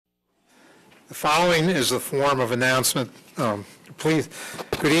The following is the form of announcement. Please,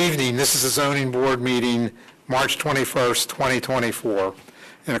 good evening. This is the Zoning Board meeting, March 21st, 2024.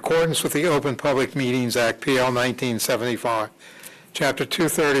 In accordance with the Open Public Meetings Act, PL 1975, Chapter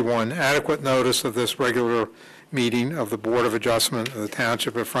 231, adequate notice of this regular meeting of the Board of Adjustment of the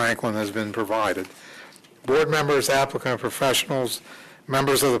Township of Franklin has been provided. Board members, applicant, professionals,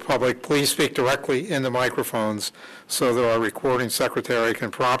 members of the public, please speak directly in the microphones so that our recording secretary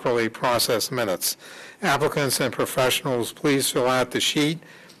can properly process minutes. Applicants and professionals, please fill out the sheet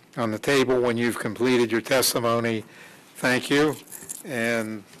on the table when you've completed your testimony. Thank you.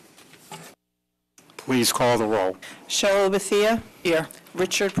 And please call the roll. Cheryl Bethia. Here.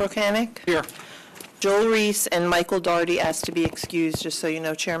 Richard Prokanic. Here. Joel Reese and Michael Doherty asked to be excused, just so you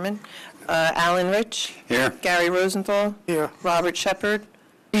know, Chairman. Alan Rich. Here. Gary Rosenthal. Here. Robert Shepard.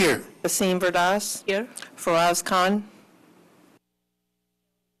 Here. Basim Verdas. Here. Faraz Khan.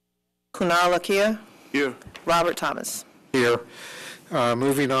 Kunal Lakia. Here. Robert Thomas. Here.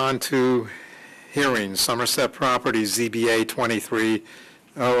 Moving on to hearings. Somerset Properties, ZBA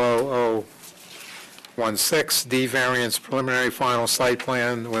 23-00016, D variance preliminary final site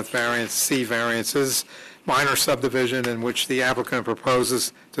plan with variance C variances, minor subdivision in which the applicant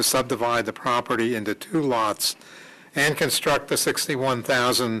proposes to subdivide the property into 2 lots and construct a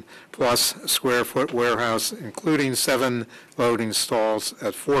 61,000 plus square foot warehouse, including 7 loading stalls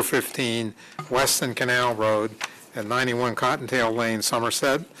at 415 Weston Canal Road and 91 Cottontail Lane,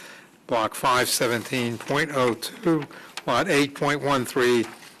 Somerset, Block 517.02, Lot 8.13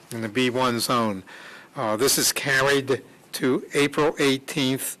 in the B1 zone. This is carried to April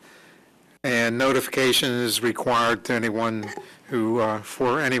 18th, and notification is required to anyone who,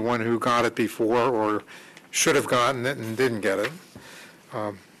 for anyone who got it before or should have gotten it and didn't get it.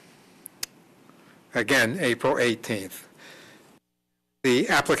 Again, April 18th. The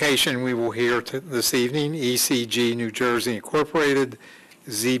application we will hear this evening, ECG New Jersey Incorporated,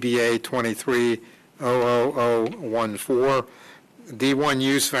 ZBA 23-00014. D1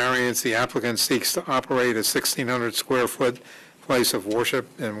 use variance, the applicant seeks to operate a 1,600 square foot place of worship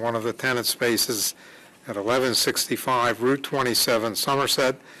in one of the tenant spaces at 1165 Route 27,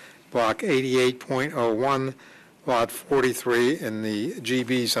 Somerset, Block 88.01, Lot 43 in the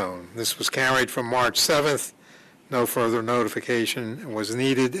GB zone. This was carried from March 7th. No further notification was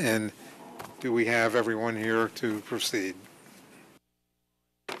needed. And do we have everyone here to proceed?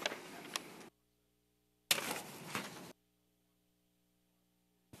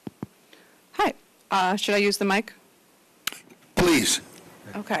 Hi. Should I use the mic? Please.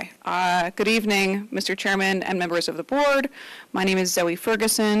 Okay. Good evening, Mr. Chairman and members of the board. My name is Zoe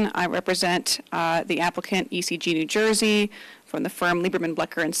Ferguson. I represent the applicant ECG New Jersey from the firm Lieberman,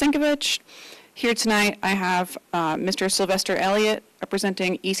 Blecker, and Sinkovich. Here tonight I have Mr. Sylvester Elliott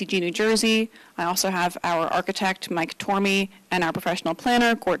representing ECG New Jersey. I also have our architect, Mike Tormey, and our professional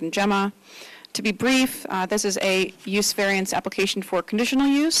planner, Gordon Gemma. To be brief, this is a use variance application for conditional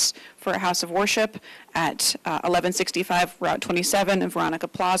use for a house of worship at 1165 Route 27 in Veronica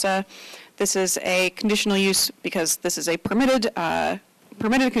Plaza. This is a conditional use because this is a permitted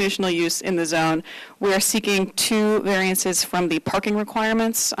conditional use in the zone. We are seeking 2 variances from the parking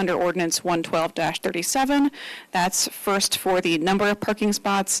requirements under Ordinance 112-37. That's first for the number of parking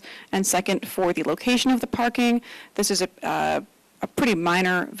spots and second for the location of the parking. This is a pretty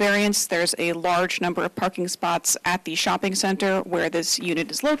minor variance. There's a large number of parking spots at the shopping center where this unit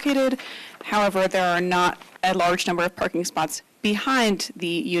is located. However, there are not a large number of parking spots behind the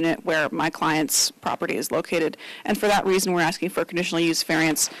unit where my client's property is located. And for that reason, we're asking for a conditional use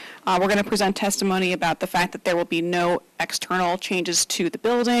variance. We're going to present testimony about the fact that there will be no external changes to the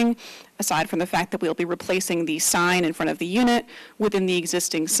building, aside from the fact that we'll be replacing the sign in front of the unit within the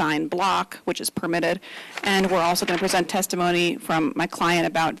existing sign block, which is permitted. And we're also going to present testimony from my client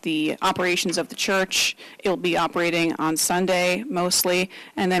about the operations of the church. It will be operating on Sunday mostly.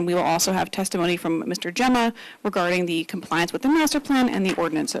 And then we will also have testimony from Mr. Gemma regarding the compliance with the master plan and the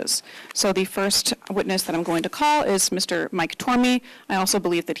ordinances. So the first witness that I'm going to call is Mr. Mike Tormey. I also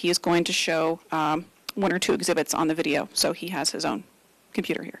believe that he is going to show 1 or 2 exhibits on the video, so he has his own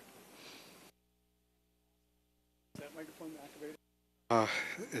computer here. Is that microphone activated?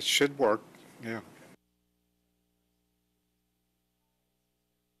 It should work, yeah.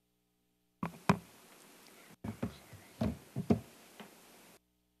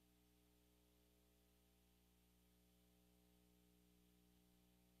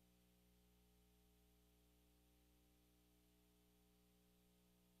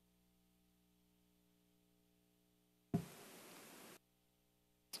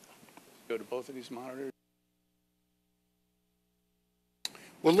 Go to both of these monitors.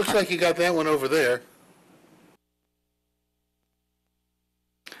 Well, it looks like you got that one over there.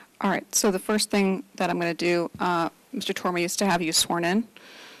 All right, so the first thing that I'm going to do, Mr. Torme, is to have you sworn in.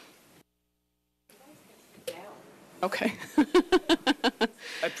 Okay.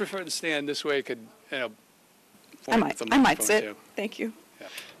 I'd prefer to stand this way, could, I point might, the I might microphone sit. too. Thank you.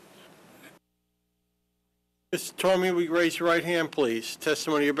 Mr. Torme, will you raise your right hand, please?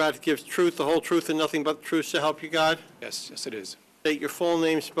 Testimony you're about to give is truth, the whole truth, and nothing but the truth, so help you God? Yes, yes it is. State your full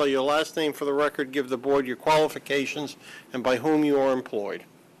name, spell your last name for the record, give the board your qualifications, and by whom you are employed.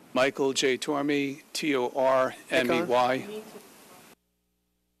 Michael J. Torme, T-O-R-M-E-Y.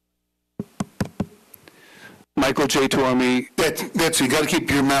 Michael J. Torme. That's, you got to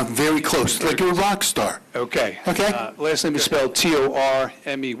keep your mouth very close, like you're a rock star. Okay. Okay. Last name is spelled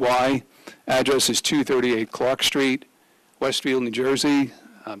T-O-R-M-E-Y. Address is 238 Clark Street, Westfield, New Jersey.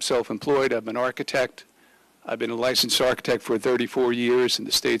 I'm self-employed. I'm an architect. I've been a licensed architect for 34 years in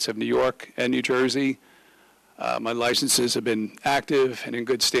the states of New York and New Jersey. My licenses have been active and in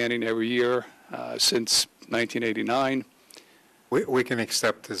good standing every year since 1989. We can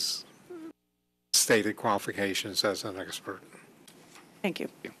accept his stated qualifications as an expert. Thank you.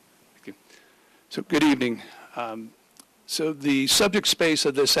 Thank you. So good evening. So the subject space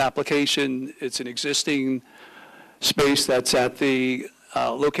of this application, it's an existing space that's at the,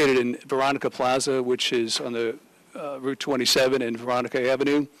 located in Veronica Plaza, which is on the Route 27 and Veronica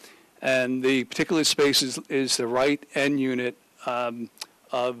Avenue. And the particular space is the right end unit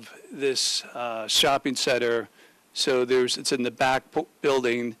of this shopping center. So it's in the back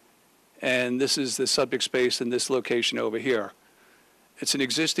building, and this is the subject space in this location over here. It's an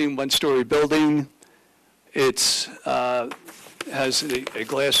existing one-story building. It's has a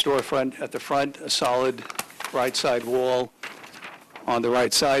glass storefront at the front, a solid right side wall on the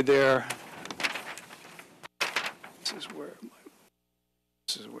right side there. This is where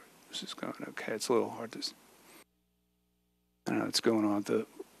this is going. Okay, it's a little hard to. I don't know what's going on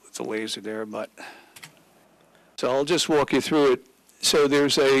with the laser there, but so I'll just walk you through it. So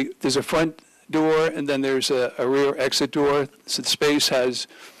there's a front door, and then there's a rear exit door. So the space has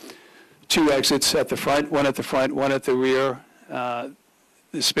two exits at the front, one at the rear.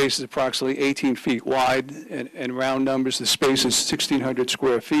 The space is approximately 18 feet wide, and in round numbers, the space is 1,600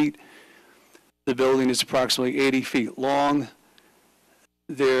 square feet. The building is approximately 80 feet long.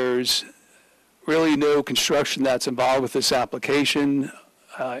 There's really no construction that's involved with this application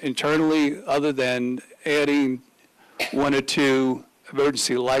internally, other than adding one or two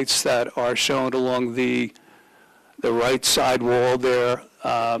emergency lights that are shown along the right side wall there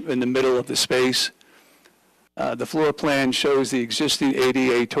in the middle of the space. The floor plan shows the existing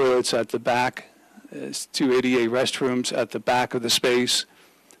ADA toilets at the back. There's two ADA restrooms at the back of the space.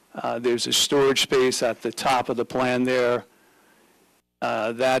 There's a storage space at the top of the plan there.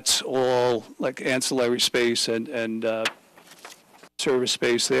 That's all like ancillary space and service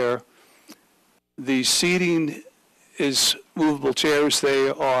space there. The seating is movable chairs. They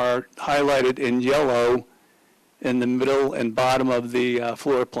are highlighted in yellow in the middle and bottom of the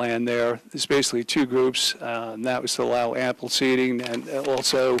floor plan there. There's basically two groups, and that was to allow ample seating and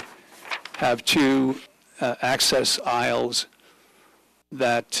also have two access aisles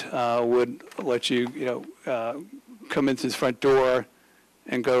that would let you, come into the front door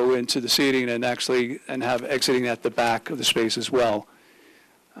and go into the seating and have exiting at the back of the space as well.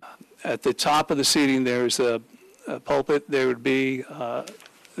 At the top of the seating, there's a pulpit. There would be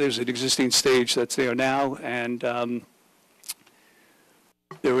there's an existing stage that's there now, and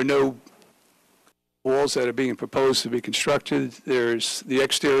there were no walls that are being proposed to be constructed. There's the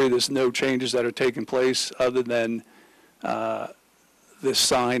exterior. There's no changes that are taking place other than the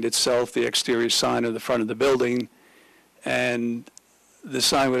sign itself, the exterior sign of the front of the building, and the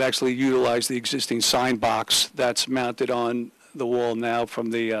sign would actually utilize the existing sign box that's mounted on the wall now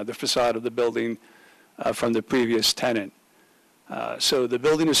from the facade of the building from the previous tenant. So the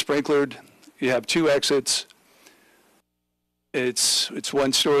building is sprinklered. You have two exits. It's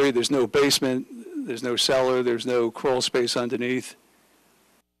one story. There's no basement. There's no cellar. There's no crawl space underneath.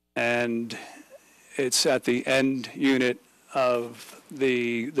 And it's at the end unit of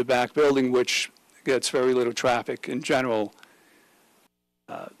the back building, which gets very little traffic in general.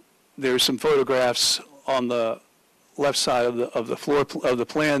 There's some photographs on the left side of the floor of the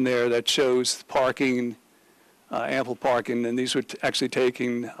plan there that shows parking, ample parking, and these were actually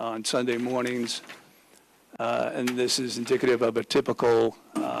taken on Sunday mornings. And this is indicative of a typical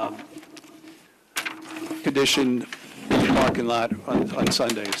condition parking lot on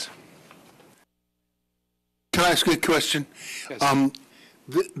Sundays. Can I ask you a question? Yes.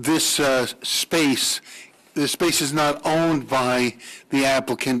 This space, the space is not owned by the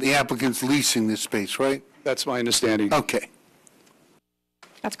applicant. The applicant's leasing this space, right? That's my understanding. Okay.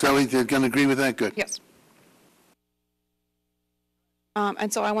 That's correct. Zoe, they're going to agree with that? Good. Yes.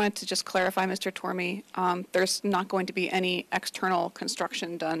 And so I wanted to just clarify, Mr. Tormey, there's not going to be any external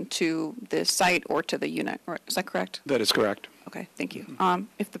construction done to the site or to the unit, is that correct? That is correct. Okay, thank you.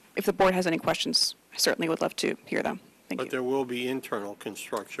 If the board has any questions, I certainly would love to hear them. Thank But you. there will be internal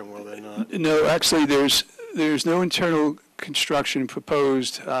construction, will there not? No, actually, there's no internal construction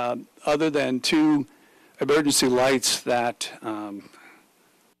proposed other than 2 emergency lights that,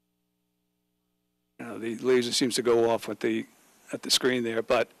 the laser seems to go off at the screen there,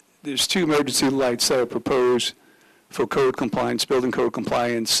 but there's 2 emergency lights that are proposed for code compliance, building code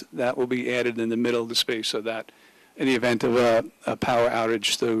compliance, that will be added in the middle of the space so that in the event of a power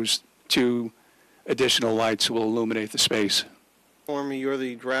outage, those 2 additional lights will illuminate the space. Tormy, you're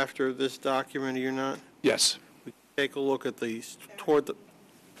the drafter of this document, are you not? Yes. Take a look at these toward the,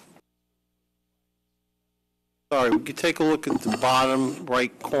 sorry, we could take a look at the bottom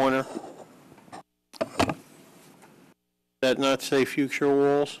right corner. That not say future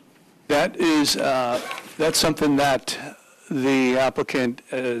walls? That is, that's something that the applicant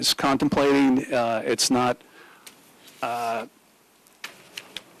is contemplating.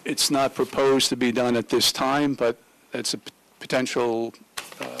 It's not proposed to be done at this time, but it's a potential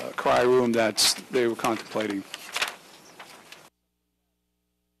cry room that they were contemplating.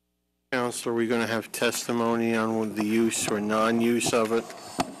 Counselor, are we going to have testimony on the use or non-use of it?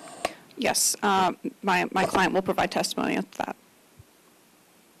 Yes, my client will provide testimony on that.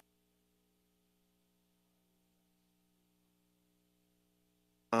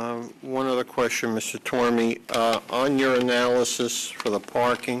 One other question, Mr. Tormey. On your analysis for the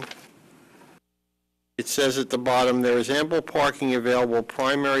parking, it says at the bottom, there is ample parking available.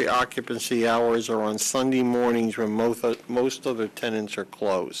 Primary occupancy hours are on Sunday mornings when most other tenants are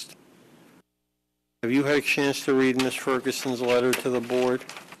closed. Have you had a chance to read Ms. Ferguson's letter to the board?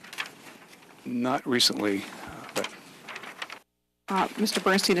 Not recently, but Mr.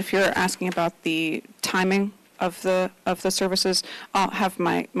 Bernstein, if you're asking about the timing of the services, I'll have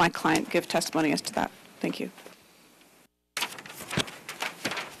my client give testimony as to that. Thank you.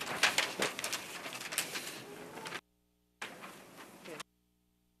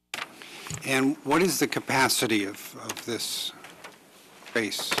 And what is the capacity of this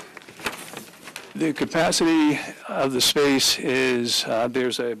space? the capacity of the space is,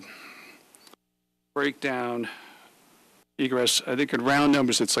 there's a breakdown egress, I think in round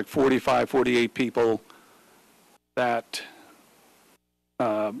numbers, it's like 45, 48 people that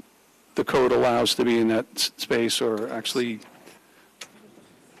the code allows to be in that space, or actually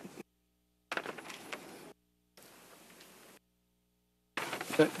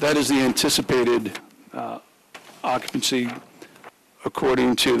that is the anticipated occupancy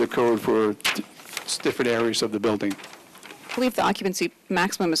according to the code for different areas of the building. I believe the occupancy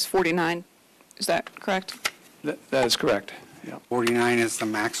maximum is 49. Is that correct? That is correct, yeah. 49 is the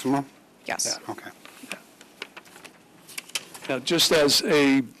maximum? Yes. Okay. Now, just as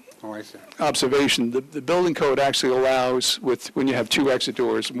a Oh, I see. observation, the building code actually allows, when you have two exit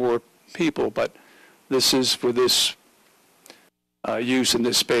doors, more people, but this is for this use in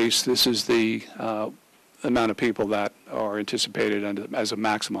this space, this is the amount of people that are anticipated as a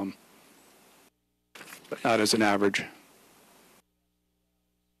maximum, but not as an average.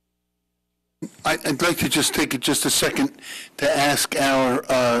 I'd like to just take just a second to ask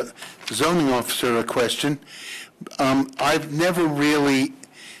our zoning officer a question. I've never really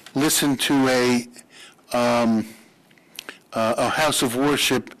listened to a house of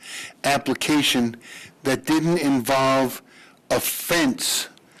worship application that didn't involve a fence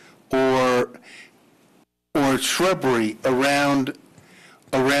or shrubbery around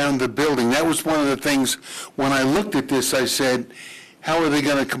the building. That was one of the things, when I looked at this, I said, how are they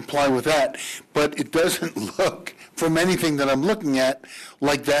going to comply with that? But it doesn't look, from anything that I'm looking at,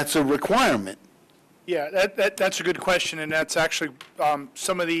 like that's a requirement. Yeah, that's a good question, and that's actually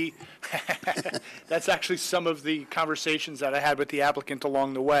some of the that's actually some of the conversations that I had with the applicant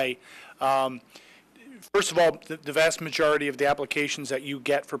along the way. First of all, the vast majority of the applications that you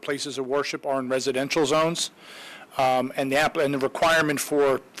get for places of worship are in residential zones, and the requirement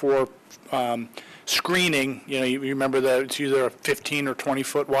for screening, you remember that it's either a 15 or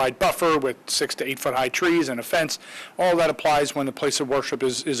 20-foot wide buffer with 6 to 8 foot high trees and a fence. All that applies when the place of worship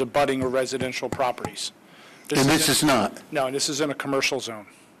is abutting or residential properties. And this is not? No, this is in a commercial zone.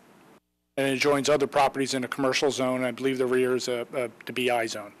 And it joins other properties in a commercial zone. I believe the rear is the BI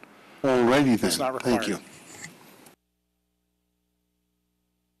zone. Alrighty then. It's not required. Thank you.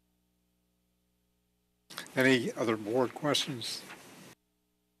 Any other board questions?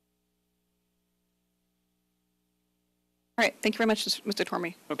 All right, thank you very much, Mr.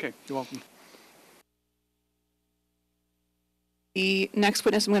 Tormey. Okay, you're welcome. The next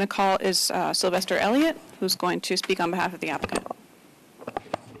witness I'm going to call is Sylvester Elliott, who's going to speak on behalf of the applicant.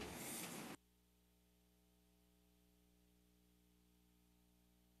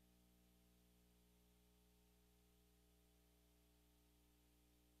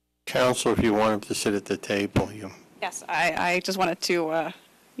 Counsel, if you want him to sit at the table, you. Yes, I just wanted to,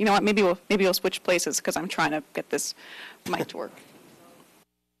 you know what, maybe we'll switch places because I'm trying to get this mic to work.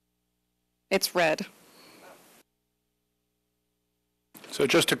 It's red. So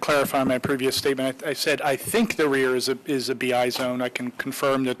just to clarify my previous statement, I said I think the rear is a BI zone. I can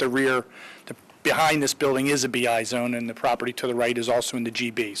confirm that the rear, behind this building is a BI zone, and the property to the right is also in the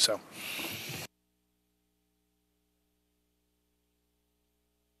GB, so.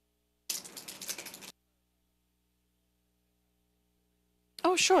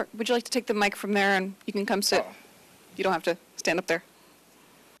 Oh, sure. Would you like to take the mic from there and you can come sit? You don't have to stand up there.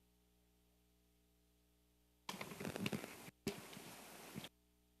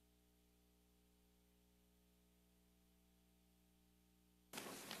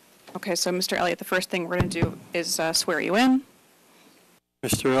 Okay, so Mr. Elliott, the first thing we're going to do is swear you in.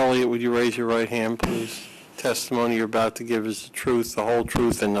 Mr. Elliott, would you raise your right hand, please? Testimony you're about to give is the truth, the whole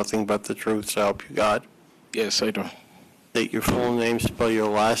truth, and nothing but the truth, so help you God. Yes, I do. State your full name, spell your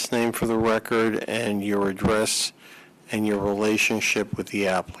last name for the record, and your address and your relationship with the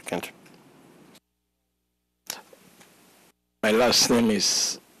applicant. My last name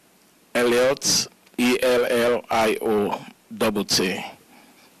is Elliott, E-L-L-I-O-T-T.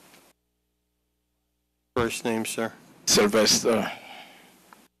 First name, sir. Sylvester.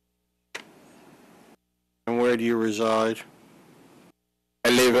 And where do you reside? I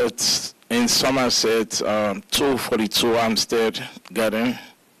live in Somerset, 242 Hampstead Garden.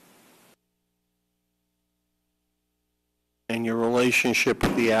 And your relationship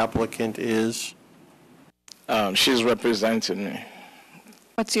with the applicant is? She's representing me.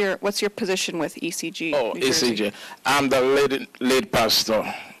 What's your position with ECG? Oh, New Jersey? ECG. I'm the lead pastor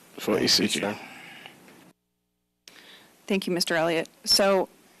for Thank you, ECG. sir. Thank you, Mr. Elliott. So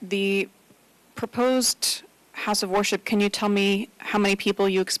the proposed house of worship, can you tell me how many people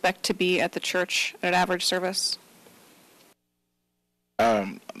you expect to be at the church at an average service?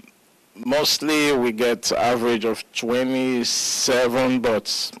 Mostly we get average of 27,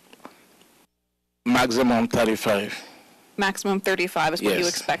 but maximum 35. Maximum 35 is what you Yes.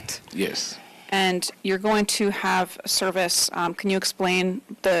 expect. Yes. And you're going to have a service. Can you explain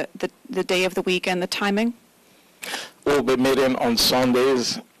the day of the week and the timing? We'll be meeting on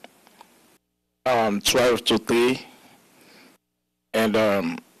Sundays, 12 to 3.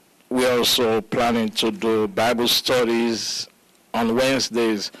 And we're also planning to do Bible studies on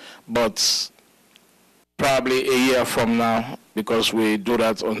Wednesdays, but probably a year from now, because we do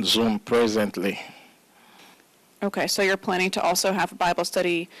that on Zoom presently. Okay, so you're planning to also have a Bible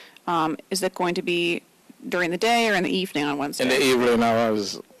study. Is it going to be during the day or in the evening on Wednesday? In the evening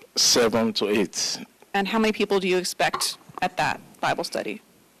hours, 7 to 8. And how many people do you expect at that Bible study?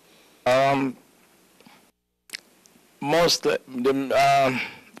 Probably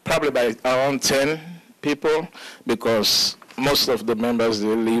by around 10 people, because most of the members, they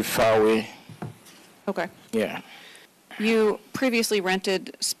live far away. Okay. Yeah. You previously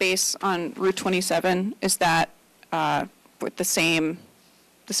rented space on Route 27. Is that with the same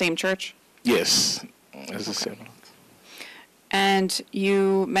church? Yes. As I said. And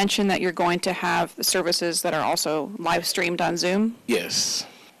you mentioned that you're going to have the services that are also live streamed on Zoom? Yes.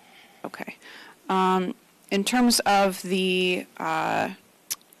 Okay. In terms of the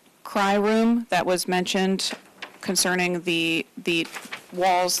cry room that was mentioned concerning the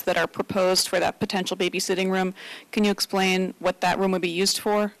walls that are proposed for that potential babysitting room, can you explain what that room would be used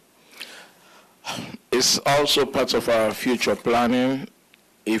for? It's also part of our future planning.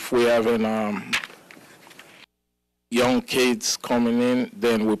 If we have young kids coming in,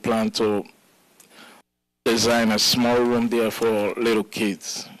 then we plan to design a small room there for little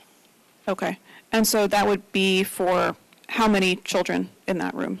kids. Okay. And so that would be for how many children in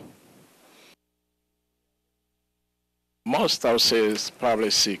that room? Most, I would say, is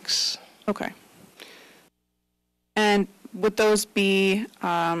probably 6. Okay. And would those be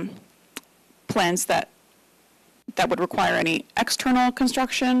plans that would require any external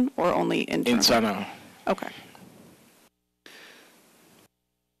construction or only internal? Internal. Okay.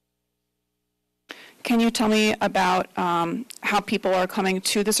 Can you tell me about how people are coming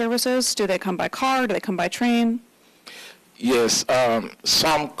to the services? Do they come by car? Do they come by train? Yes,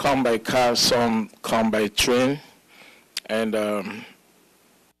 some come by car, some come by train, and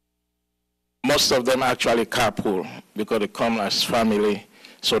most of them actually carpool because they come as family,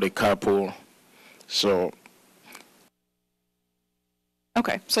 so they carpool. So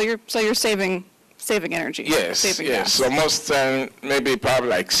Okay, so you're saving energy. yes, saving yes. gas. So most time, maybe probably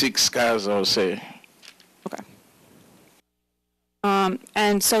like 6 cars, I would say. Okay.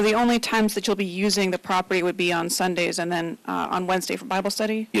 And so the only times that you'll be using the property would be on Sundays and then on Wednesday for Bible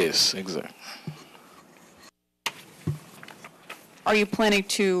study? Yes, exactly. Are you planning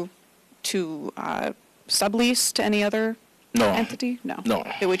to sublease to any other No, entity? No. No.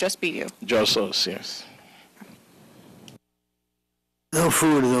 It would just be you? just us, yes. No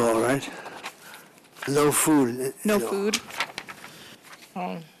food at all, right? No food. No at all. food?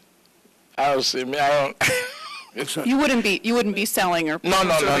 I would say, I don't, You wouldn't be selling or no,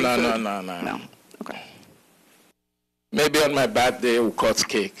 serving food? No. Okay. Maybe on my birthday, we'll cut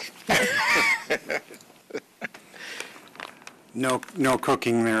cake. No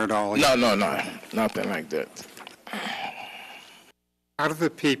cooking there at all? No, nothing like that. How do the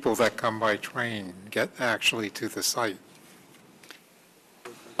people that come by train get actually to the site?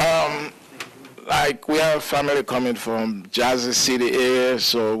 Like we have family coming from Jersey City area,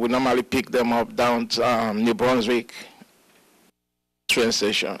 so we normally pick them up down to New Brunswick train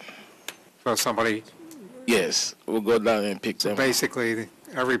station. So somebody, Yes, we'll go down and pick them up. basically,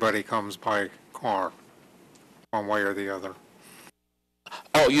 everybody comes by car, one way or the other.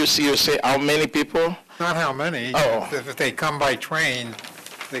 Oh, you say how many people? Not how many. Oh. If they come by train,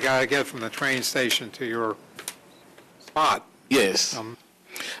 they got to get from the train station to your spot. Yes. Um,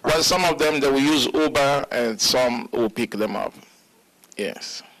 Well, some of them, they will use Uber, and some will pick them up.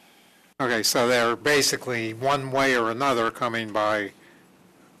 Yes. Okay, so they're basically one way or another coming by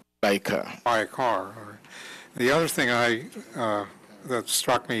Like, a car. The other thing that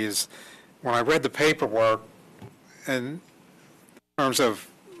struck me is when I read the paperwork in terms of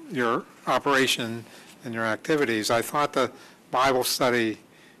your operation and your activities, I thought the Bible study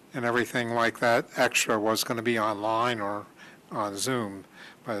and everything like that extra was going to be online or on Zoom.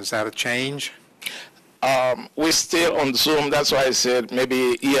 But is that a change? we're still on Zoom. That's why I said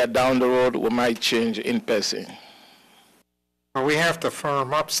maybe a year down the road, we might change in person. Well, we have to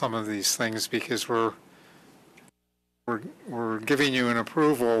firm up some of these things because we're giving you an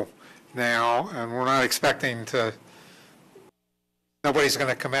approval now, and we're not expecting to, nobody's going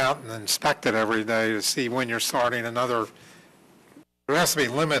to come out and inspect it every day to see when you're starting another. There has to be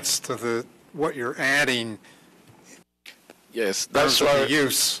limits to what you're adding. Yes, That's that's why. the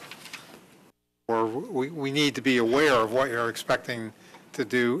use. Or we need to be aware of what you're expecting to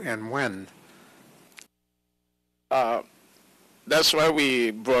do and when. That's why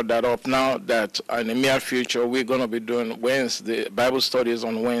we brought that up now, that in the near future, we're going to be doing Bible studies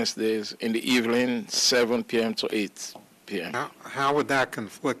on Wednesdays in the evening, 7 p.m. to 8 p.m. How would that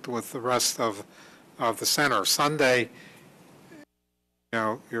conflict with the rest of the center? Sunday,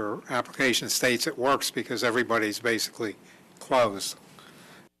 your application states it works because everybody's basically closed.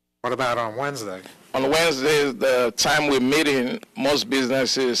 What about on Wednesday? On Wednesdays, the time we're meeting, most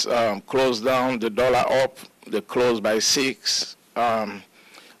businesses close down, the dollar up, they close by 6.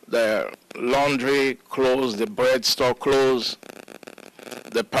 The laundry closed, the bread store closed,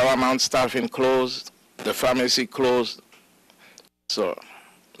 the Paramount staffing closed, the pharmacy closed. So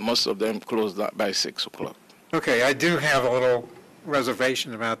most of them closed by 6 o'clock. Okay, I do have a little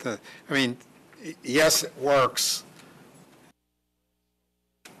reservation about yes, it works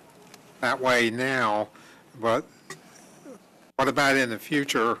that way now, but what about in the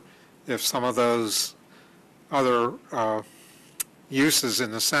future if some of those other uses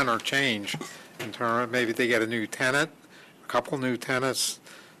in the center change in terms of maybe they get a new tenant, a couple new tenants,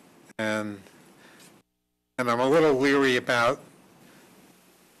 and I'm a little leery about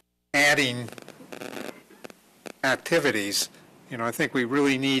adding activities. I think we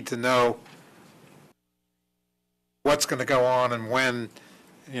really need to know what's going to go on and when,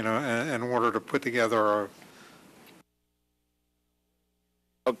 in order to put together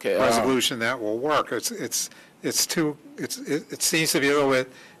a resolution that will work. It seems to be a little bit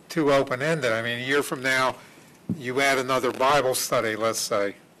too open-ended. A year from now, you add another Bible study, let's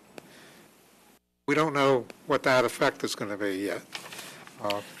say. We don't know what that effect is going to be yet.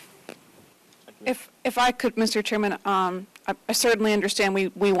 If I could, Mr. Chairman, I certainly understand we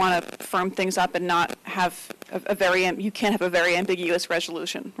want to firm things up and not have you can't have a very ambiguous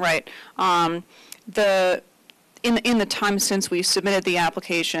resolution, right? In the time since we submitted the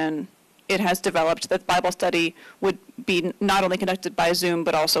application, it has developed that Bible study would be not only conducted by Zoom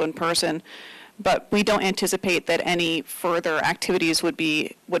but also in person. but we don't anticipate that any further activities would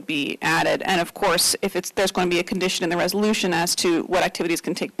be added. And of course, if there's going to be a condition in the resolution as to what activities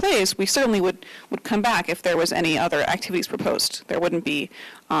can take place, we certainly would come back if there was any other activities proposed. There wouldn't be,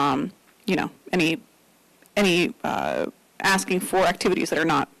 any asking for activities that are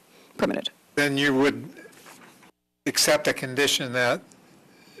not permitted. Then you would accept a condition that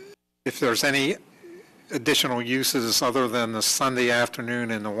if there's any additional uses other than the Sunday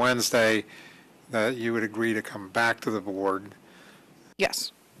afternoon and the Wednesday, that you would agree to come back to the board.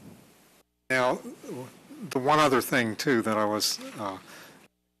 Yes. Now, the one other thing too that I was,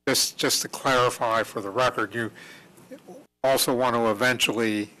 just to clarify for the record, you also want to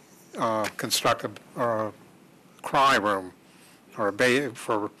eventually construct a cry room or a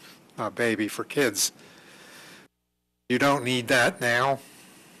baby for kids. You don't need that now?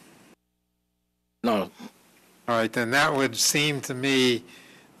 No. All right, then that would seem to me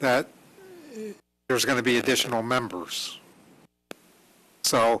that there's going to be additional members.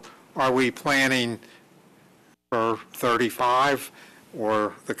 So are we planning for 35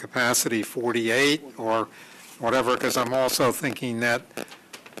 or the capacity 48 or whatever? Because I'm also thinking that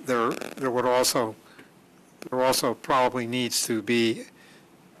there also probably needs to be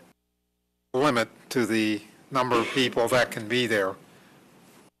a limit to the number of people that can be there.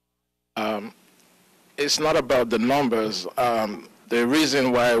 It's not about the numbers. The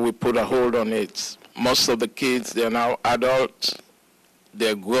reason why we put a hold on it, most of the kids, they're now adults,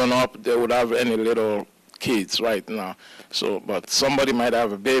 they're grown up, they would have any little kids right now. So, but somebody might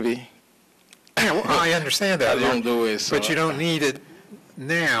have a baby. Well, I understand that, But you don't need it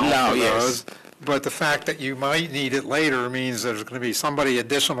now. Now, for yes. those. But the fact that you might need it later means there's going to be somebody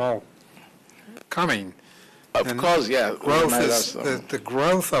additional coming. Of And course, yeah. Growth is, the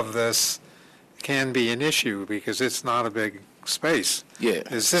growth of this can be an issue because it's not a big space. Yeah.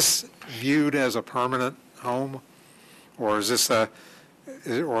 Is this viewed as a permanent home? Or is this or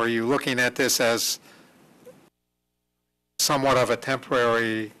are you looking at this as somewhat of a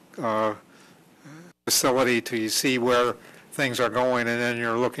temporary facility to see where things are going and then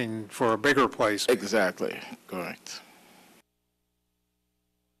you're looking for a bigger place? Exactly, correct.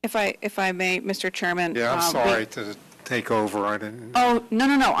 If I may, Mr. Chairman. Yeah, I'm sorry to take over. I didn't. Oh,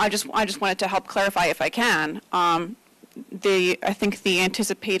 no. I just wanted to help clarify if I can. I think the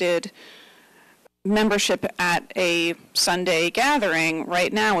anticipated membership at a Sunday gathering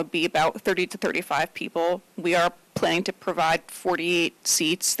right now would be about 30 to 35 people. We are planning to provide 48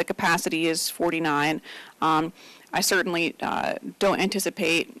 seats. The capacity is 49. I certainly don't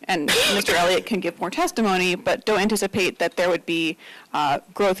anticipate, and Mr. Elliott can give more testimony, but don't anticipate that there would be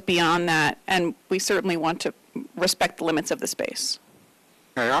growth beyond that, and we certainly want to respect the limits of the space.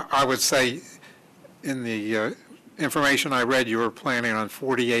 Okay, I would say in the information I read, you were planning on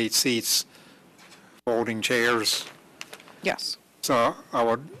 48 seats, folding chairs. Yes. So I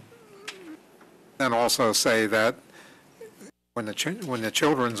would then also say that when the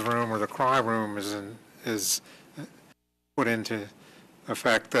children's room or the cry room is put into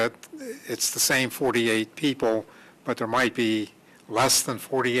effect, that it's the same 48 people, but there might be less than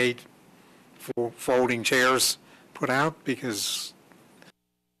 48 folding chairs put out because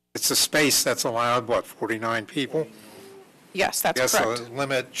it's a space that's allowed, 49 people? Yes, that's Yes, correct. the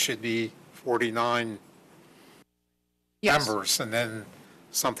limit should be 49 Yes. members, and then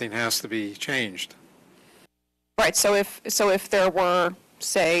something has to be changed. Right, so if there were,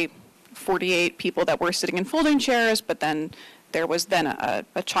 say, 48 people that were sitting in folding chairs, but then there was then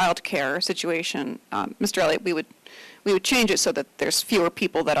a child care situation, Mr. Elliott, we would change it so that there's fewer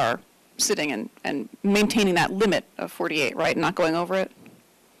people that are sitting and maintaining that limit of 48, right, and not going over it?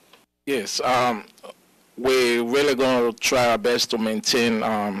 Yes, we're really going to try our best to maintain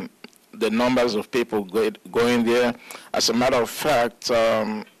the numbers of people going there. As a matter of fact,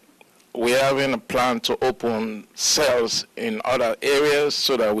 we're having a plan to open cells in other areas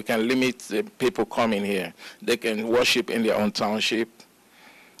so that we can limit the people coming here. They can worship in their own township.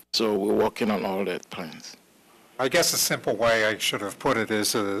 So we're working on all that plans. I guess a simple way I should have put it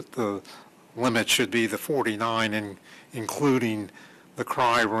is the limit should be the 49, including the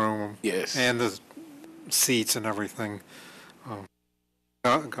cry room. Yes. And the seats and everything.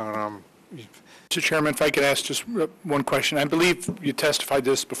 Mr. Chairman, if I could ask just one question. I believe you testified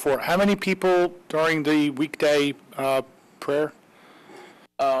this before. How many people during the weekday prayer?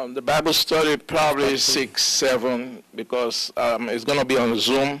 The Bible study probably 6, 7, because it's going to be on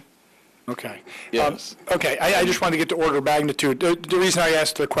Zoom. Okay. Yes. Okay, I just wanted to get to order of magnitude. The reason I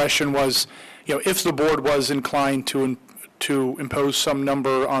asked the question was, if the board was inclined to impose some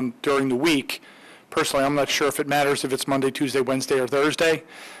number on during the week, personally, I'm not sure if it matters if it's Monday, Tuesday, Wednesday, or Thursday.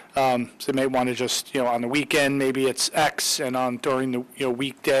 So they may want to just, on the weekend, maybe it's X, and during the,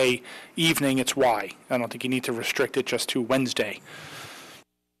 weekday evening, it's Y. I don't think you need to restrict it just to Wednesday.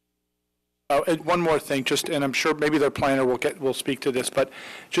 And one more thing, and I'm sure maybe their planner will speak to this, but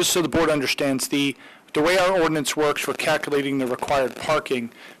just so the board understands, the way our ordinance works for calculating the required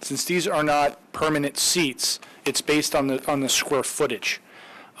parking, since these are not permanent seats, it's based on the square footage.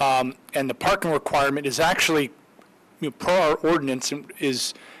 And the parking requirement is actually, per our ordinance,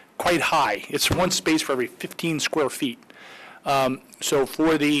 is quite high. It's one space for every 15 square feet. So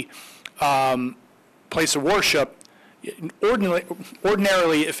for the place of worship,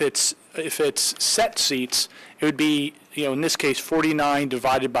 ordinarily, if it's set seats, it would be, in this case, 49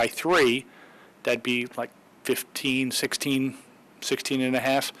 divided by 3. That'd be like 15, 16 and a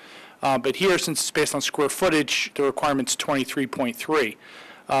half. But here, since it's based on square footage, the requirement's 23.3.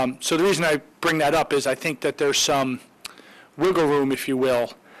 So the reason I bring that up is I think that there's some wiggle room, if you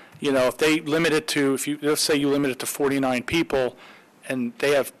will. If they limit it to, let's say you limit it to 49 people, and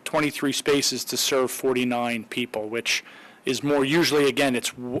they have 23 spaces to serve 49 people, which is more, usually, again, it's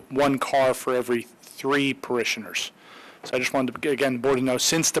one car for every 3 parishioners. So I just wanted to, again, the board to know,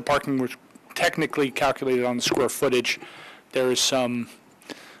 since the parking was technically calculated on the square footage, there is some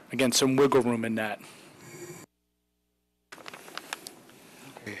wiggle room in that.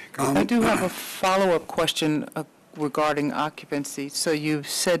 I do have a follow-up question regarding occupancy. So you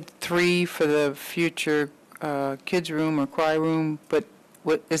said 3 for the future kids' room or cry room, but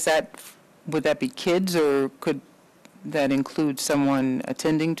would that be kids, or could that include someone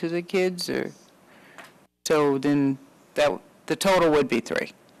attending to the kids? Or so then the total would be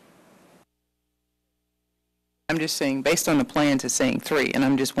 3. I'm just saying, based on the plans, it's saying 3, and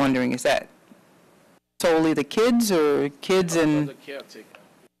I'm just wondering, is that solely the kids, or kids and The caretaker.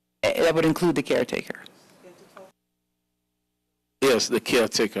 that would include the caretaker? Yes, the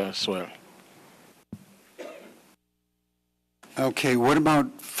caretaker as well. Okay, what about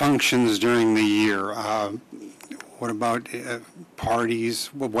functions during the year? What about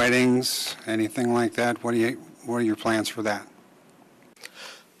parties, weddings, anything like that? What are your plans for that?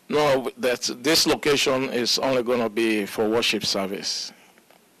 No, this location is only going to be for worship service.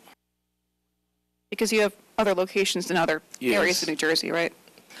 Because you have other locations in other areas of New Jersey, right?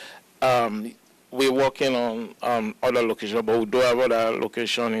 We're working on other locations, but we do have other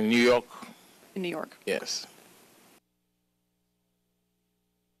location in New York. In New York. Yes.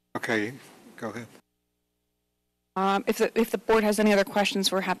 Okay, go ahead. If the board has any other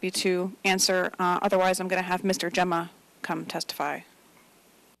questions, we're happy to answer. Otherwise, I'm going to have Mr. Gemma come testify.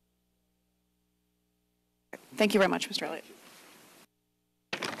 Thank you very much, Mr. Elliott.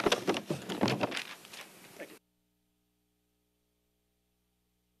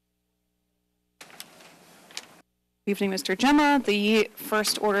 Good evening, Mr. Gemma. The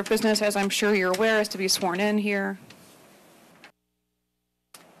first order of business, as I'm sure you're aware, is to be sworn in here.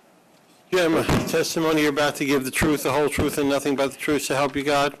 Jim, testimony you're about to give, the truth, the whole truth, and nothing but the truth, so help you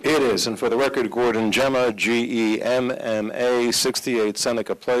God? It is, and for the record, Gordon Gemma, Gemma, 68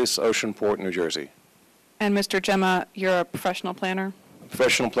 Seneca Place, Oceanport, New Jersey. And Mr. Gemma, you're a professional planner?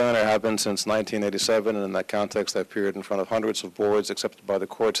 Professional planner, have been since 1987, and in that context, I've appeared in front of hundreds of boards accepted by the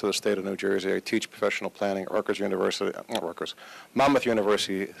courts of the state of New Jersey. I teach professional planning at Monmouth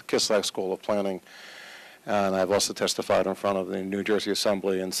University, Kislak School of Planning, and I've also testified in front of the New Jersey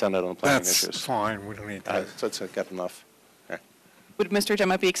Assembly and Senate on planning issues. That's fine, we don't need that. That's good enough. Okay. Would Mr.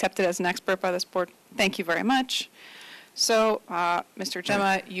 Gemma be accepted as an expert by this board? Thank you very much. So, Mr.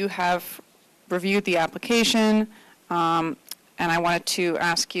 Gemma, you have reviewed the application, and I wanted to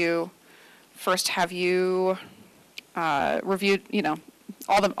ask you, first, have you reviewed,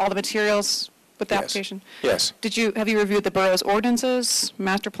 all the materials with the application? Yes. Have you reviewed the borough's ordinances,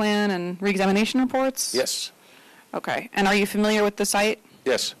 master plan, and reexamination reports? Yes. Okay. And are you familiar with the site?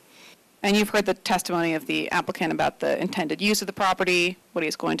 Yes. And you've heard the testimony of the applicant about the intended use of the property, what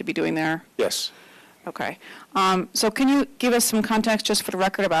he's going to be doing there? Yes. Okay. So can you give us some context, just for the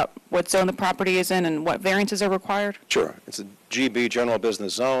record, about what zone the property is in and what variances are required? Sure. It's a GB General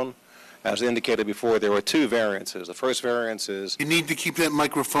Business Zone. As indicated before, there were 2 variances. The first variance is... You need to keep that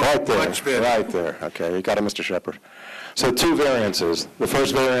microphone Right there, much better. right there. Okay, you got it, Mr. Shepherd. So 2 variances. The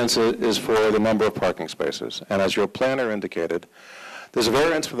first variance is for the number of parking spaces. And as your planner indicated, there's a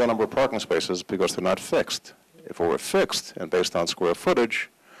variance for the number of parking spaces because they're not fixed. If it were fixed and based on square footage,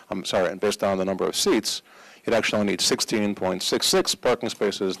 and based on the number of seats, you'd actually only need 16.66 parking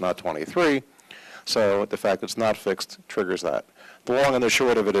spaces, not 23. So the fact it's not fixed triggers that. The long and the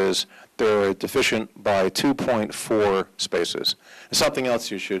short of it is they're deficient by 2.4 spaces. And something else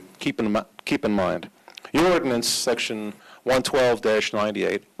you should keep in mind. Your ordinance, section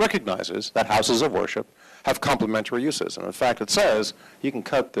 112-98 recognizes that houses of worship have complementary uses. And in fact, it says you can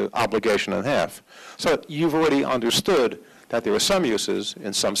cut the obligation in half. So you've already understood that there are some uses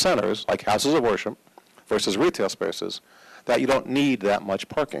in some centers, like houses of worship versus retail spaces, that you don't need that much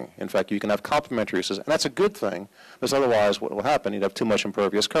parking. In fact, you can have complementary uses, and that's a good thing, because otherwise what will happen, you'd have too much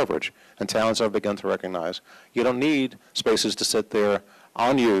impervious coverage. And towns have begun to recognize you don't need spaces to sit there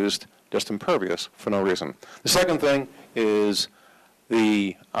unused, just impervious for no reason. The second thing is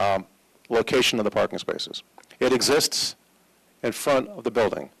the location of the parking spaces. It exists in front of the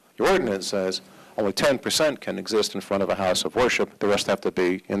building. Your ordinance says only 10% can exist in front of a house of worship. The rest have to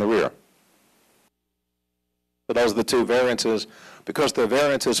be in the rear. So those are the two variances. Because they're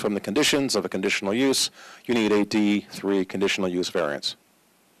variances from the conditions of a conditional use, you need a D3 conditional use variance.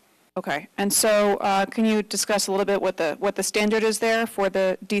 Okay, and so can you discuss a little bit what the standard is there for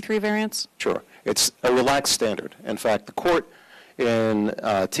the D3 variance? Sure. It's a relaxed standard. In fact, the court in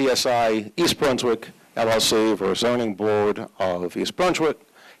TSI East Brunswick LLC versus Zoning Board of East Brunswick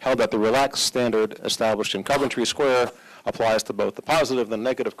held that the relaxed standard established in Coventry Square applies to both the positive and the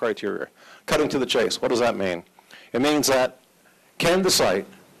negative criteria. Cutting to the chase, what does that mean? It means that can the site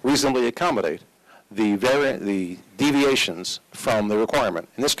reasonably accommodate the deviations from the requirement?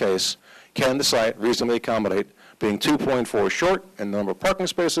 In this case, can the site reasonably accommodate being 2.4 short in the number of parking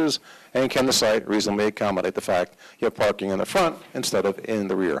spaces, and can the site reasonably accommodate the fact you have parking in the front instead of in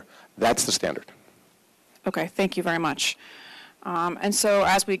the rear? That's the standard. Okay, thank you very much. And so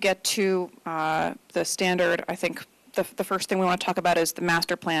as we get to the standard, I think the first thing we want to talk about is the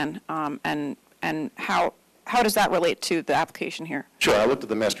master plan, and how does that relate to the application here? Sure, I looked at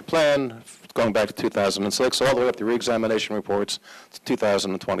the master plan going back to 2006, all the way up to reexamination reports to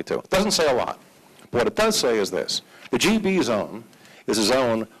 2022. It doesn't say a lot. What it does say is this: the GB zone is a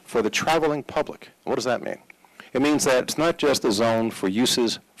zone for the traveling public. What does that mean? It means that it's not just a zone for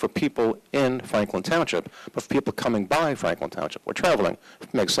uses for people in Franklin Township, but for people coming by Franklin Township. We're traveling.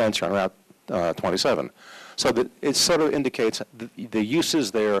 It makes sense on Route 27. So that it sort of indicates the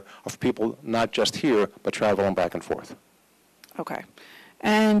uses there are for people not just here, but traveling back and forth. Okay.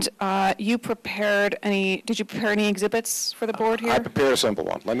 And did you prepare any exhibits for the board here? I prepared a simple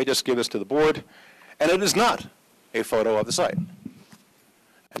one. Let me just give this to the board. And it is not a photo of the site.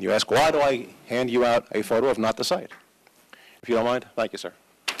 And you ask, why do I hand you out a photo of not the site? If you don't mind. Thank you, sir.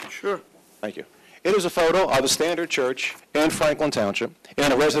 Sure. Thank you. It is a photo of a standard church in Franklin Township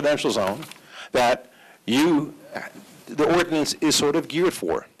in a residential zone that the ordinance is sort of geared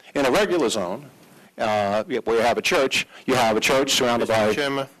for. In a regular zone, where you have a church surrounded by... Mr.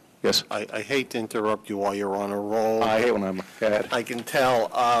 Chairman? Yes? I hate to interrupt you while you're on a roll. I hate when I'm ahead. I can tell,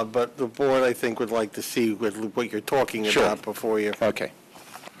 but the board, I think, would like to see what you're talking Sure. about before you... Okay.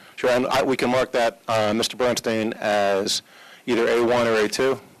 Sure, and we can mark that, Mr. Bernstein, as either A1 or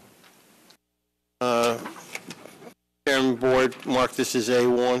A2. Chairman, board, mark this as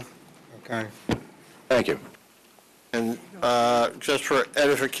A1. Okay. Thank you. And just for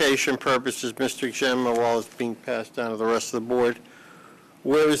edification purposes, Mr. Gemma, while it's being passed down to the rest of the board,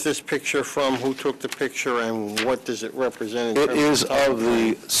 where is this picture from? Who took the picture, and what does it represent? It is of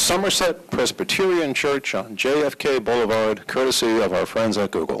the Somerset Presbyterian Church on JFK Boulevard, courtesy of our friends at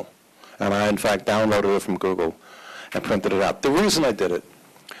Google. And I, in fact, downloaded it from Google and printed it out. The reason I did it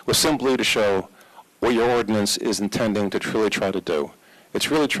was simply to show what your ordinance is intending to truly try to do. It's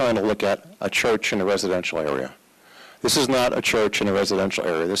really trying to look at a church in a residential area. This is not a church in a residential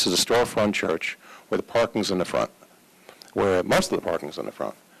area. This is a storefront church where the parking's in the front, where most of the parking's in the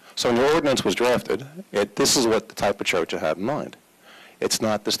front. So when your ordinance was drafted, this is what the type of church I had in mind. It's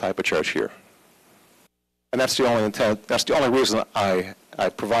not this type of church here. And that's the only intent, that's the only reason I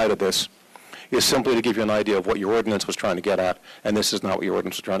provided this, is simply to give you an idea of what your ordinance was trying to get at, and this is not what your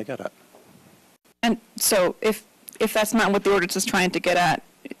ordinance was trying to get at. And so if that's not what the ordinance is trying to get at,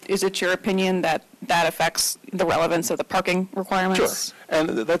 is it your opinion that that affects the relevance of the parking requirements? Sure.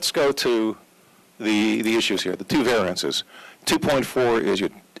 And let's go to the issues here, the two variances. 2.4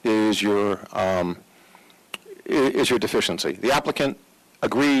 is your deficiency. The applicant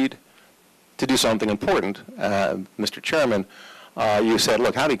agreed to do something important. Mr. Chairman, you said,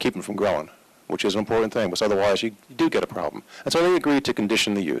 look, how do you keep them from growing? Which is an important thing, because otherwise you do get a problem. And so they agreed to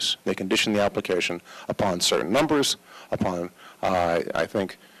condition the use. They conditioned the application upon certain numbers, upon, I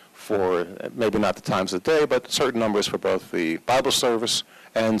think, for maybe not the times of the day, but certain numbers for both the Bible service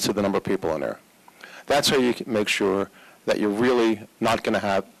and to the number of people in there. That's how you can make sure that you're really not going to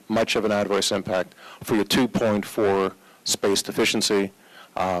have much of an adverse impact for your 2.4 space deficiency.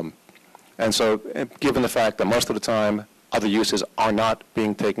 And so given the fact that most of the time other uses are not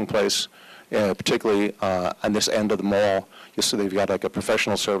taking place particularly on this end of the mall. You see they've got like a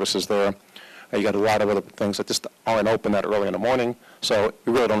professional services there. You got a lot of other things that just aren't open that early in the morning, so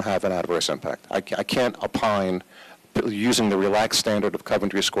we really don't have an adverse impact. I can't opine, using the relaxed standard of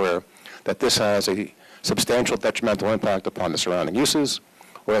Coventry Square, that this has a substantial detrimental impact upon the surrounding uses,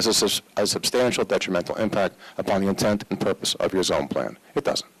 or has a substantial detrimental impact upon the intent and purpose of your zone plan. It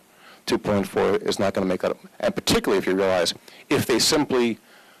doesn't. 2.4 is not going to make that up. And particularly if you realize, if they simply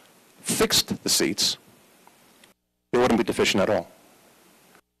fixed the seats, they wouldn't be deficient at all,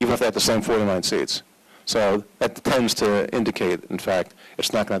 even if they had the same 49 seats. So that tends to indicate, in fact,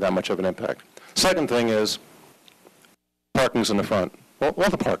 it's not going to have that much of an impact. Second thing is, parking's in the front. Well, all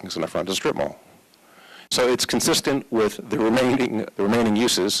the parking's in the front. It's a strip mall. So it's consistent with the remaining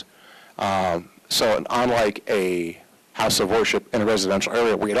uses. So unlike a house of worship in a residential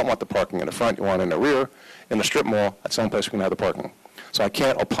area where you don't want the parking in the front, you want it in the rear, in the strip mall, that's the only place we can have the parking. So I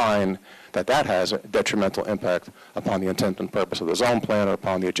can't opine that that has a detrimental impact upon the intent and purpose of the zone plan or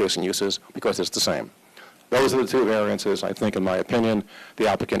upon the adjacent uses, because it's the same. Those are the two variances. I think, in my opinion, the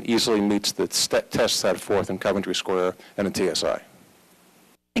applicant easily meets the test set forth in Coventry Square and in TSI.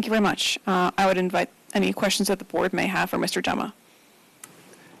 Thank you very much. I would invite any questions that the board may have for Mr. Gemma.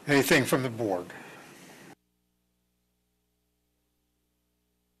 Anything from the board?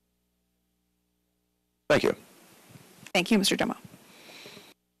 Thank you. Thank you, Mr. Gemma.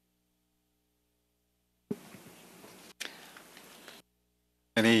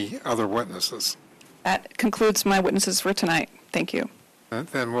 Any other witnesses? That concludes my witnesses for tonight. Thank you.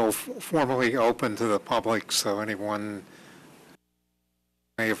 Then we'll formally open to the public, so anyone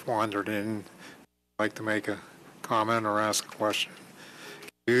may have wandered in, like to make a comment or ask a question.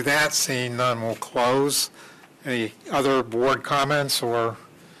 Do that. Seeing none, we'll close. Any other board comments or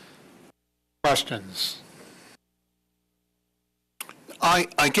questions?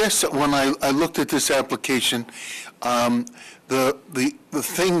 I guess that when I looked at this application, the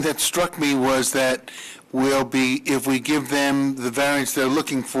thing that struck me was that will be, if we give them the variance they're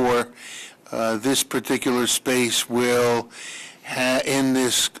looking for, this particular space will, in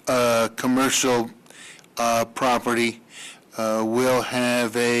this commercial property, will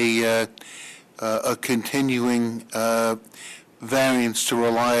have a continuing variance to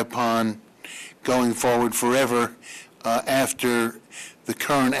rely upon going forward forever after the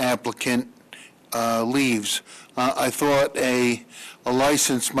current applicant leaves. I thought a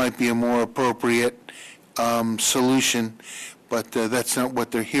license might be a more appropriate solution, but that's not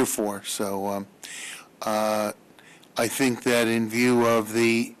what they're here for. So I think that in view of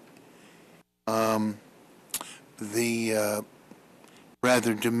the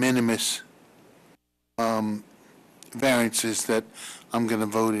rather de minimis variances, that I'm going to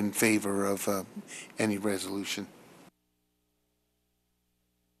vote in favor of any resolution.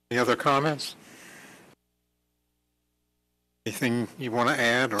 Any other comments? Anything you want to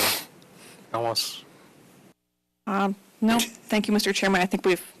add or tell us? No, thank you, Mr. Chairman. I think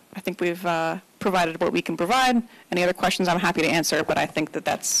we've provided what we can provide. Any other questions, I'm happy to answer, but I think that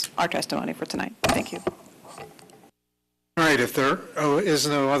that's our testimony for tonight. Thank you. All right, if there is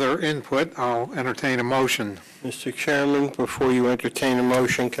no other input, I'll entertain a motion. Mr. Chairman, before you entertain a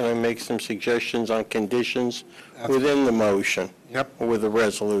motion, can I make some suggestions on conditions within the motion? Yep. Or with the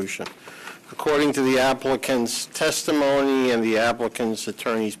resolution? According to the applicant's testimony and the applicant's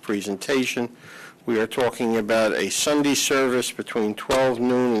attorney's presentation, we are talking about a Sunday service between 12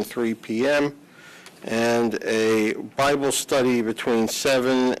 noon and 3 p.m. and a Bible study between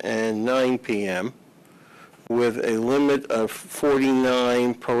 7 and 9 p.m. with a limit of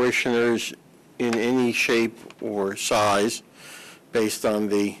 49 parishioners in any shape or size based on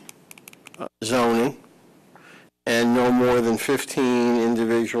the zoning, and no more than 15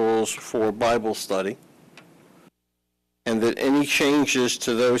 individuals for Bible study, and that any changes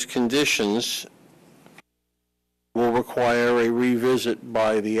to those conditions will require a revisit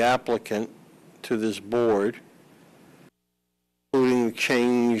by the applicant to this board, including the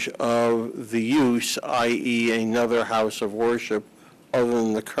change of the use, i.e. another house of worship other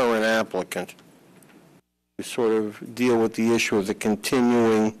than the current applicant, to sort of deal with the issue of the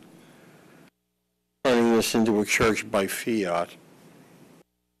continuing turning this into a church by fiat.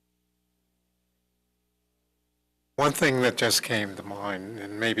 One thing that just came to mind,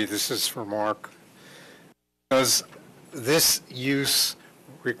 and maybe this is for Mark, does this use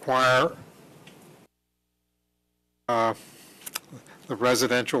require the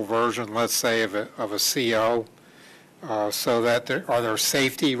residential version, let's say, of a CO, so that are there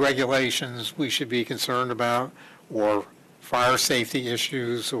safety regulations we should be concerned about, or fire safety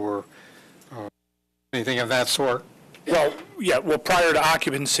issues, or anything of that sort? Well, yeah, well, prior to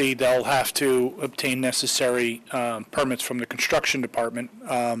occupancy, they'll have to obtain necessary permits from the construction department.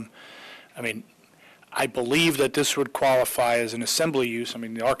 I mean, I believe that this would qualify as an assembly use. I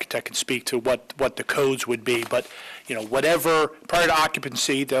mean, the architect can speak to what the codes would be, but, you know, whatever, prior to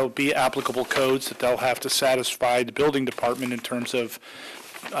occupancy, there'll be applicable codes that they'll have to satisfy the building department in terms of,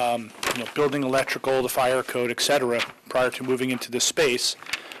 you know, building electrical, the fire code, et cetera, prior to moving into this space.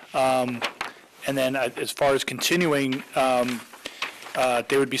 And then as far as continuing,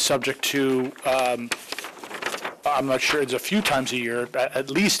 they would be subject to, I'm not sure, it's a few times a year, at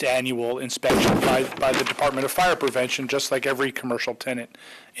least annual inspection by the Department of Fire Prevention, just like every commercial tenant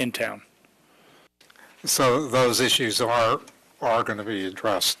in town. So those issues are going to be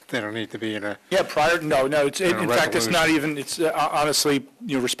addressed. They don't need to be in a, Yeah, no, it's, in fact, it's not even, it's honestly,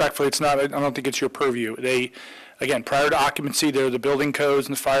 you know, respectfully, it's not, I don't think it's your purview. They, again, prior to occupancy, there are the building codes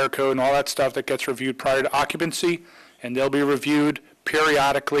and the fire code and all that stuff that gets reviewed prior to occupancy, and they'll be reviewed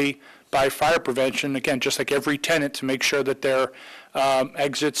periodically by fire prevention, again, just like every tenant, to make sure that their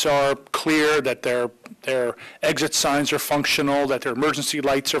exits are clear, that their exit signs are functional, that their emergency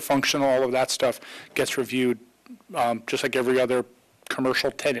lights are functional, all of that stuff gets reviewed, just like every other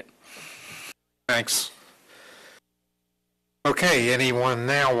commercial tenant. thanks. Okay, anyone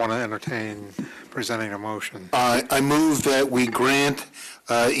now want to entertain presenting a motion? I move that we grant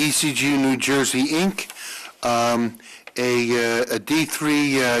ECG New Jersey, Inc. A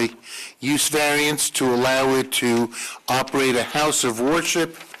D3 use variance to allow it to operate a house of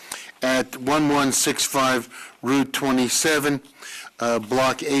worship at 1165 Route 27,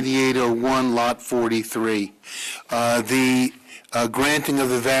 Block 8801, Lot 43. The granting of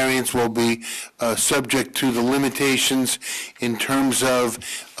the variance will be subject to the limitations in terms of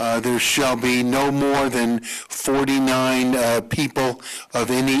there shall be no more than 49 people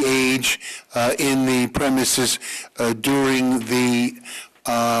of any age in the premises during the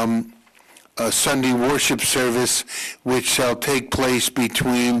Sunday worship service, which shall take place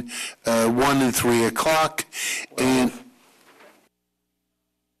between 1 and 3 o'clock, and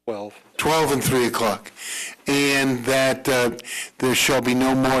 12 and 3 o'clock, and that there shall be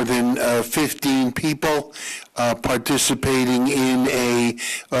no more than 15 people participating in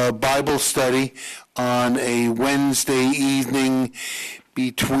a Bible study on a Wednesday evening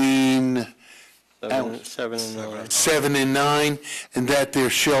between 7 and 9, and that there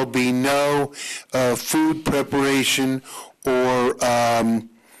shall be no food preparation or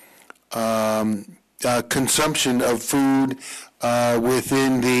consumption of food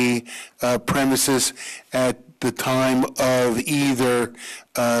within the premises at the time of either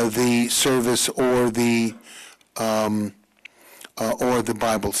the service or the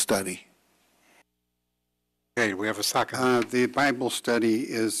Bible study. Okay, we have a second. The Bible study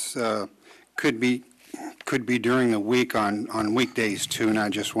is, could be during the week on weekdays too, not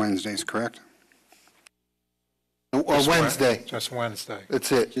just Wednesdays, correct? Or Wednesday. Just Wednesday.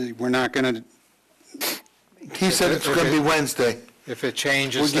 That's it. We're not going to, He said it's going to be Wednesday. If it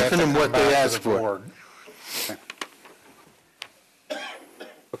changes, We're they have giving to them come what they back to asked the for. board.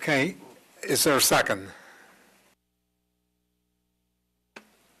 Okay, is there a second?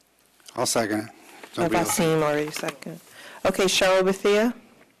 I'll second it. Somebody else. Vaseem already second. Okay, Cheryl Bethia?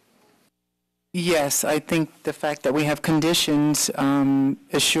 Yes, I think the fact that we have conditions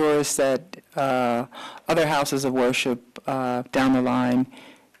assures that other houses of worship down the line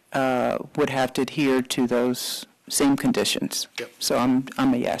would have to adhere to those same conditions. Yep. So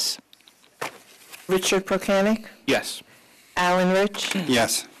I'm a yes. Richard Prokanic? Yes. Alan Rich?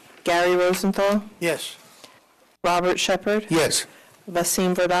 Yes. Gary Rosenthal? Yes. Robert Shepard? Yes.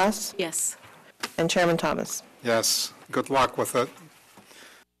 Vaseem Verdas? Yes. And Chairman Thomas. Yes, good luck with it.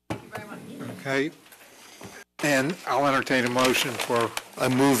 Thank you very much. Okay, and I'll entertain a motion for, I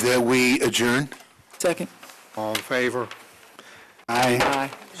move that we adjourn. Second. all in favor? Aye.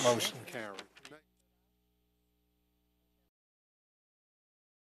 Aye. Motion carries.